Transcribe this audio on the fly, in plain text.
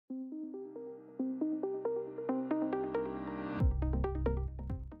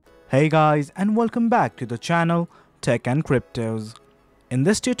Hey guys, and welcome back to the channel Tech and Cryptos. In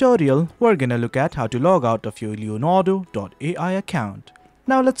this tutorial, we're gonna look at how to log out of your Leonardo AI account.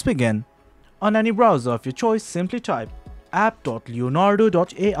 Now let's begin. On any browser of your choice, simply type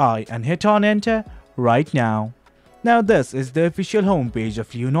app.leonardo.ai and hit on enter right now. Now this is the official homepage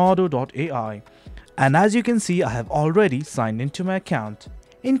of Leonardo.ai, and as you can see, I have already signed into my account.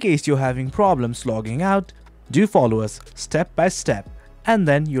 In case you're having problems logging out, do follow us step by step, and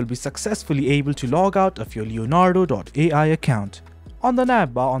then you'll be successfully able to log out of your Leonardo.ai account. On the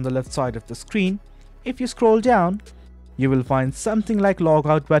navbar on the left side of the screen, if you scroll down, you will find something like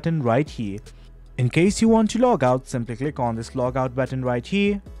logout button right here. In case you want to log out, simply click on this logout button right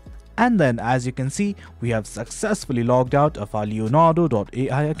here, and then as you can see, we have successfully logged out of our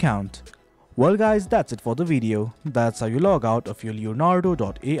Leonardo.ai account. Well guys, that's it for the video. That's how you log out of your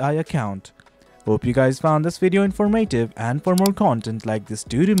Leonardo.ai account. Hope you guys found this video informative, and for more content like this,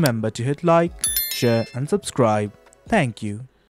 do remember to hit like, share and subscribe. Thank you.